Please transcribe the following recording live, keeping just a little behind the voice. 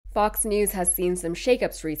Fox News has seen some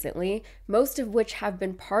shakeups recently, most of which have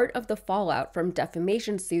been part of the fallout from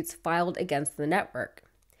defamation suits filed against the network.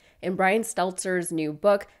 In Brian Stelter's new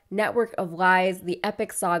book, Network of Lies, The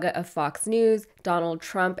Epic Saga of Fox News, Donald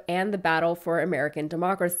Trump, and the Battle for American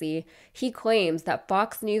Democracy, he claims that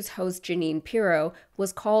Fox News host Jeanine Pirro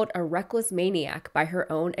was called a reckless maniac by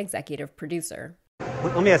her own executive producer.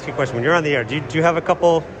 Let me ask you a question. When you're on the air, do you have a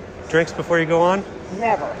couple drinks before you go on?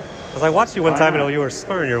 Never. Because I watched you one time and you were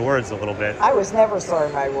slurring your words a little bit. I was never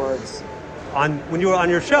slurring my words. When you were on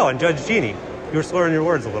your show, on Judge Jeannie, you were slurring your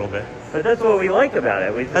words a little bit. But that's what we like about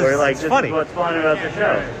it. We're like, this funny. is what's fun about the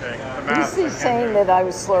show. He's saying that I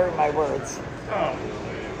was slurring my words.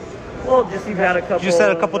 Well, you've had a couple. You just had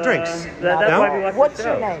a couple drinks. That's why we watch What's the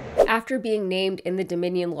show. your name? After being named in the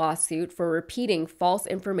Dominion lawsuit for repeating false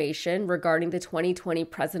information regarding the 2020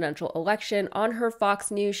 presidential election on her Fox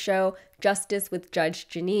News show, Justice with Judge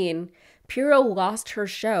Jeanine, Pirro lost her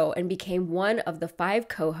show and became one of the 5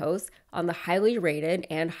 co-hosts on the highly rated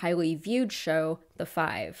and highly viewed show, The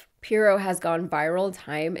Five. Pirro has gone viral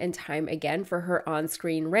time and time again for her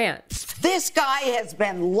on-screen rants. This guy has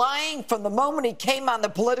been lying from the moment he came on the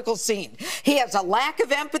political scene. He has a lack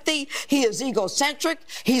of empathy. He is egocentric.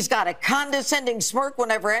 He's got a condescending smirk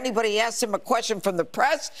whenever anybody asks him a question from the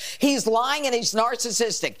press. He's lying and he's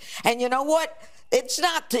narcissistic. And you know what?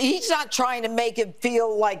 He's not trying to make it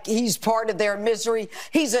feel like he's part of their misery.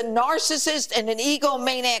 He's a narcissist and an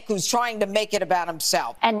egomaniac who's trying to make it about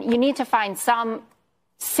himself. And you need to find some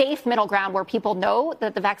safe middle ground where people know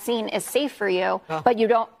that the vaccine is safe for you, but you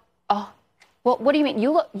don't. Oh, well, what do you mean?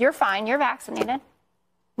 You're fine. You're vaccinated.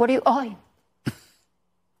 What do you? Oh,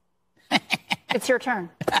 it's your turn.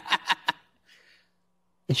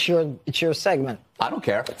 It's your segment. I don't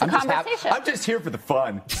care. I'm just here for the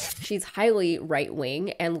fun. She's highly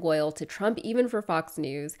right-wing and loyal to Trump, even for Fox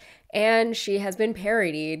News, and she has been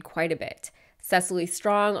parodied quite a bit. Cecily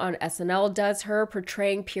Strong on SNL does her,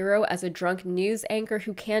 portraying Pirro as a drunk news anchor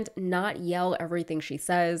who can't not yell everything she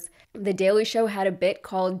says. The Daily Show had a bit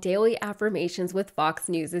called Daily Affirmations with Fox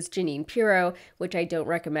News' Jeanine Pirro, which I don't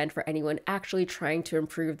recommend for anyone actually trying to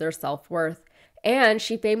improve their self-worth. And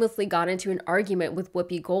she famously got into an argument with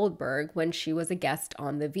Whoopi Goldberg when she was a guest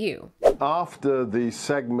on The View. After the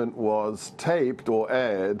segment was taped or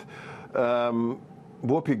aired,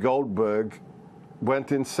 Whoopi Goldberg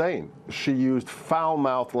went insane. She used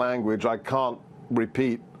foul-mouthed language I can't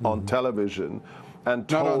repeat on television, and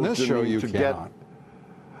told Jeanine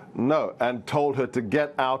told her to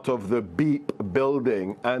get out of the Beep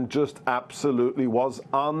building, and just absolutely was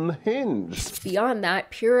unhinged. Beyond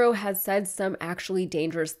that, Pirro has said some actually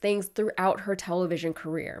dangerous things throughout her television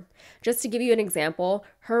career. Just to give you an example,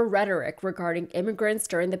 her rhetoric regarding immigrants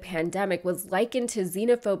during the pandemic was likened to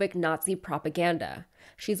xenophobic Nazi propaganda.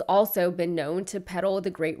 She's also been known to peddle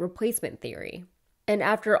the Great Replacement theory. And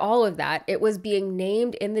after all of that, it was being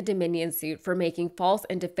named in the Dominion suit for making false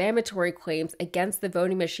and defamatory claims against the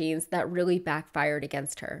voting machines that really backfired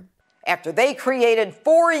against her. After they created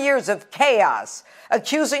 4 years of chaos,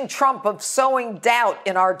 accusing Trump of sowing doubt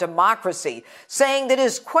in our democracy, saying that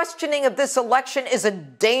his questioning of this election is a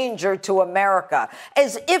danger to America,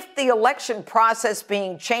 as if the election process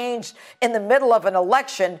being changed in the middle of an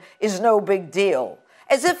election is no big deal,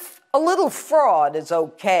 as if a little fraud is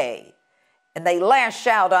okay. And they lash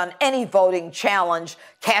out on any voting challenge,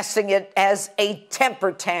 casting it as a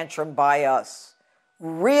temper tantrum by us.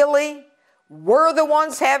 Really? We're the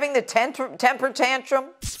ones having the temper tantrum?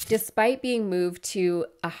 Despite being moved to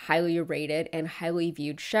a highly rated and highly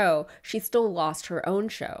viewed show, she still lost her own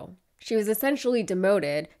show. She was essentially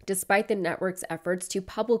demoted, despite the network's efforts to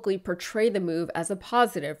publicly portray the move as a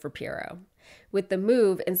positive for Pirro. With the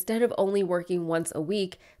move, instead of only working once a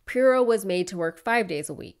week, Pirro was made to work 5 days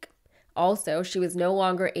a week. Also, she was no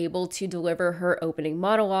longer able to deliver her opening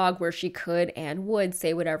monologue where she could and would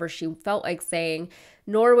say whatever she felt like saying,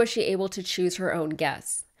 nor was she able to choose her own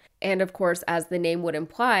guests. And of course, as the name would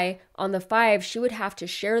imply, on The Five, she would have to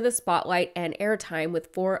share the spotlight and airtime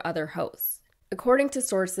with 4 other hosts. According to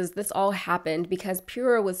sources, this all happened because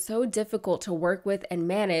Pirro was so difficult to work with and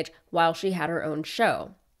manage while she had her own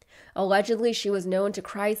show. Allegedly, she was known to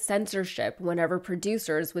cry censorship whenever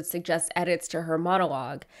producers would suggest edits to her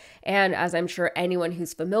monologue, and as I'm sure anyone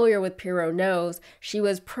who's familiar with Pirro knows, she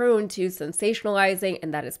was prone to sensationalizing,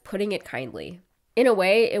 and that is putting it kindly. In a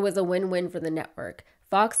way, it was a win-win for the network.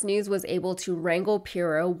 Fox News was able to wrangle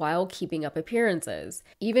Pirro while keeping up appearances.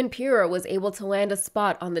 Even Pirro was able to land a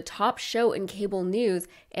spot on the top show in cable news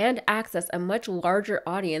and access a much larger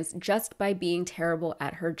audience just by being terrible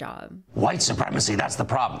at her job. White supremacy, that's the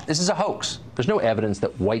problem. This is a hoax. There's no evidence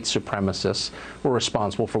that white supremacists were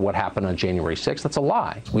responsible for what happened on January 6th. That's a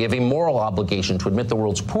lie. We have a moral obligation to admit the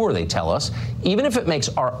world's poor, they tell us, even if it makes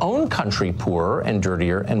our own country poorer and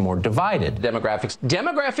dirtier and more divided. Demographics.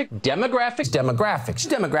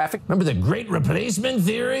 Remember the Great Replacement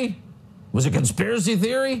theory? Was it conspiracy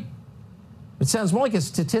theory? It sounds more like a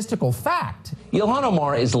statistical fact. Ilhan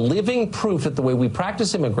Omar is living proof that the way we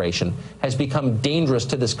practice immigration has become dangerous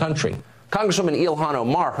to this country. Congresswoman Ilhan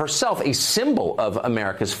Omar, herself a symbol of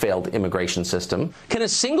America's failed immigration system. Can a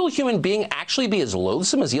single human being actually be as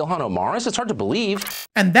loathsome as Ilhan Omar is? It's hard to believe.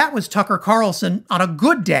 And that was Tucker Carlson on a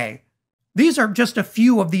good day. These are just a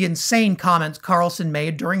few of the insane comments Carlson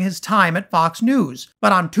made during his time at Fox News.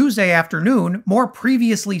 But on Tuesday afternoon, more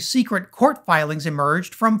previously secret court filings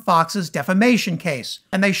emerged from Fox's defamation case,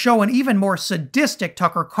 and they show an even more sadistic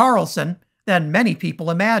Tucker Carlson than many people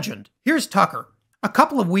imagined. Here's Tucker. A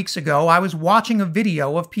couple of weeks ago, I was watching a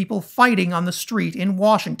video of people fighting on the street in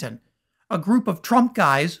Washington. A group of Trump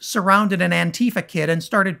guys surrounded an Antifa kid and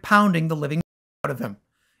started pounding the living out of him.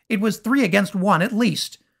 It was 3 against 1 at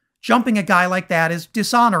least. Jumping a guy like that is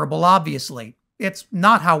dishonorable, obviously. It's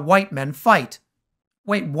not how white men fight.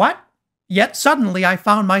 Wait, what? Yet suddenly I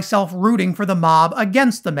found myself rooting for the mob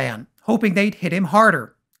against the man, hoping they'd hit him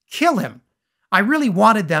harder. Kill him. I really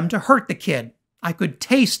wanted them to hurt the kid. I could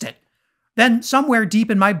taste it. Then somewhere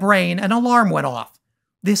deep in my brain, an alarm went off.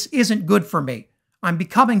 This isn't good for me. I'm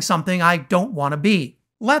becoming something I don't want to be.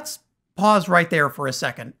 Let's pause right there for a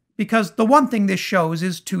second, because the one thing this shows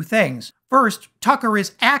is 2 things. First, Tucker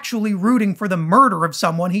is actually rooting for the murder of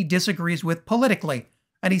someone he disagrees with politically,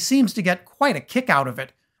 and he seems to get quite a kick out of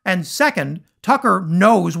it. And second, Tucker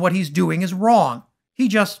knows what he's doing is wrong. He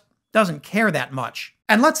just doesn't care that much.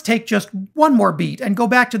 And let's take just one more beat and go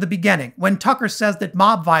back to the beginning, when Tucker says that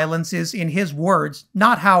mob violence is, in his words,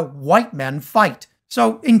 not how white men fight.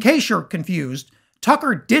 So, in case you're confused,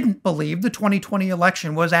 Tucker didn't believe the 2020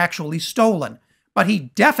 election was actually stolen. But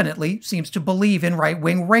he definitely seems to believe in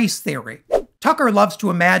right-wing race theory. Tucker loves to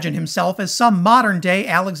imagine himself as some modern-day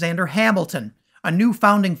Alexander Hamilton, a new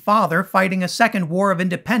founding father fighting a second war of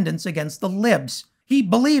independence against the libs. He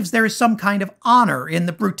believes there is some kind of honor in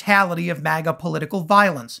the brutality of MAGA political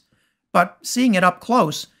violence. But seeing it up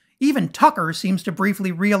close, even Tucker seems to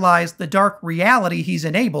briefly realize the dark reality he's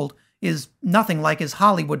enabled is nothing like his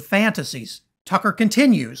Hollywood fantasies. Tucker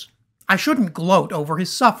continues, "I shouldn't gloat over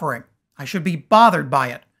his suffering. I should be bothered by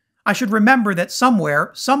it. I should remember that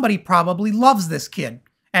somewhere, somebody probably loves this kid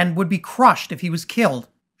and would be crushed if he was killed."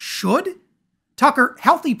 Should? Tucker,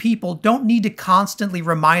 healthy people don't need to constantly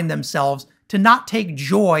remind themselves to not take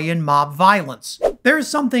joy in mob violence. There is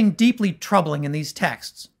something deeply troubling in these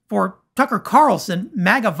texts. For Tucker Carlson,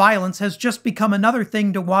 MAGA violence has just become another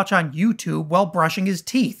thing to watch on YouTube while brushing his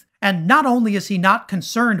teeth. And not only is he not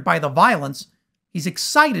concerned by the violence, he's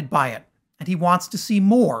excited by it, and he wants to see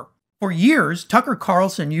more. For years, Tucker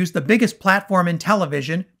Carlson used the biggest platform in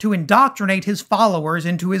television to indoctrinate his followers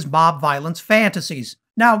into his mob violence fantasies.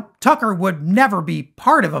 Now, Tucker would never be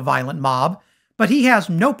part of a violent mob, but he has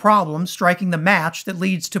no problem striking the match that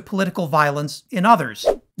leads to political violence in others.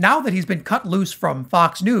 Now that he's been cut loose from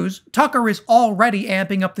Fox News, Tucker is already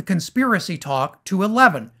amping up the conspiracy talk to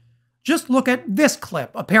 11. Just look at this clip,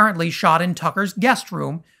 apparently shot in Tucker's guest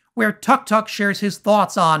room, where Tuck shares his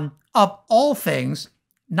thoughts on, of all things,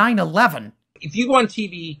 9/11. If you go on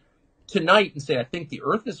TV tonight and say, I think the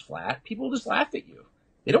earth is flat, people will just laugh at you.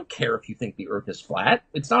 They don't care if you think the earth is flat.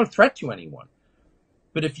 It's not a threat to anyone.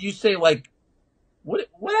 But if you say, like, what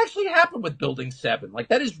actually happened with Building 7? Like,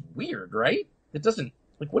 that is weird, right? It doesn't,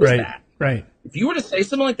 like, what is that? Right. If you were to say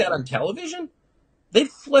something like that on television, they'd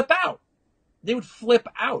flip out. They would flip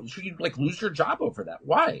out. Should you, like, lose your job over that?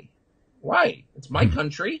 Why? It's my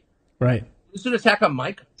country. Right. Is it an attack on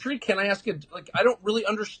my country? Can I ask you, like, I don't really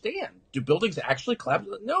understand. Do buildings actually collapse?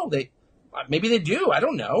 No, maybe they do. I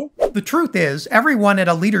don't know. The truth is, everyone at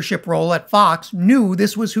a leadership role at Fox knew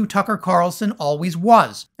this was who Tucker Carlson always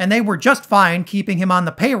was, and they were just fine keeping him on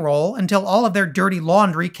the payroll until all of their dirty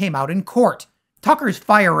laundry came out in court. Tucker's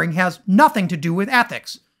firing has nothing to do with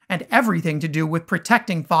ethics, and everything to do with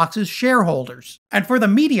protecting Fox's shareholders. And for the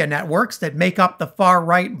media networks that make up the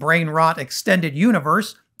far-right brain rot extended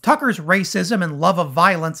universe, Tucker's racism and love of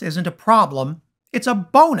violence isn't a problem, it's a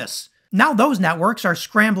bonus. Now those networks are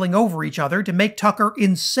scrambling over each other to make Tucker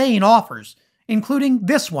insane offers, including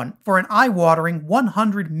this one for an eye-watering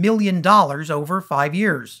 $100 million over 5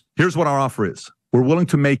 years. Here's what our offer is. we're willing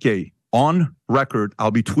to make on record,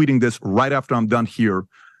 I'll be tweeting this right after I'm done here,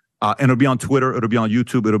 and it'll be on Twitter, it'll be on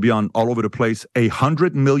YouTube, it'll be on all over the place,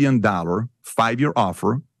 $100 million 5-year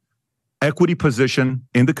offer, equity position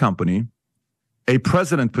in the company, a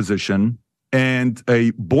president position, and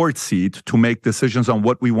a board seat to make decisions on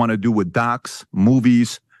what we want to do with docs,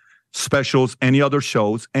 movies, specials, any other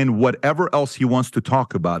shows, and whatever else he wants to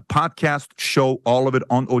talk about. Podcast, show, all of it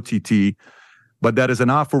on OTT. But that is an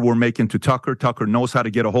offer we're making to Tucker. Tucker knows how to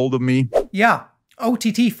get a hold of me. Yeah.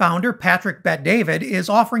 OTT founder Patrick Bet-David is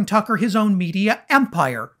offering Tucker his own media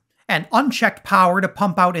empire and unchecked power to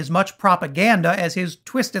pump out as much propaganda as his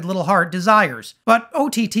twisted little heart desires. But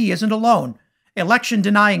OTT isn't alone.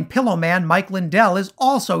 Election-denying pillowman Mike Lindell is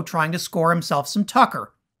also trying to score himself some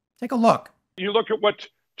Tucker. Take a look. You look at what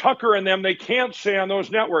Tucker and them, they can't say on those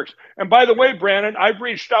networks. And by the way, Brandon, I've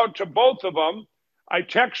reached out to both of them. I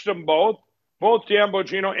texted them both Dan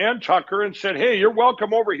Bongino and Tucker, and said, hey, you're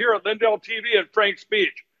welcome over here at Lindell TV at Frank's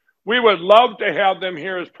Beach. We would love to have them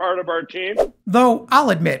here as part of our team. Though,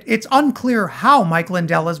 I'll admit, it's unclear how Mike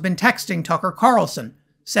Lindell has been texting Tucker Carlson,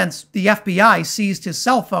 since the FBI seized his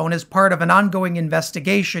cell phone as part of an ongoing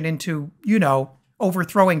investigation into,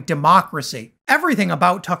 overthrowing democracy. Everything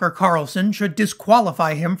about Tucker Carlson should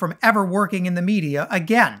disqualify him from ever working in the media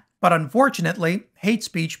again. But unfortunately, hate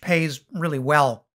speech pays really well.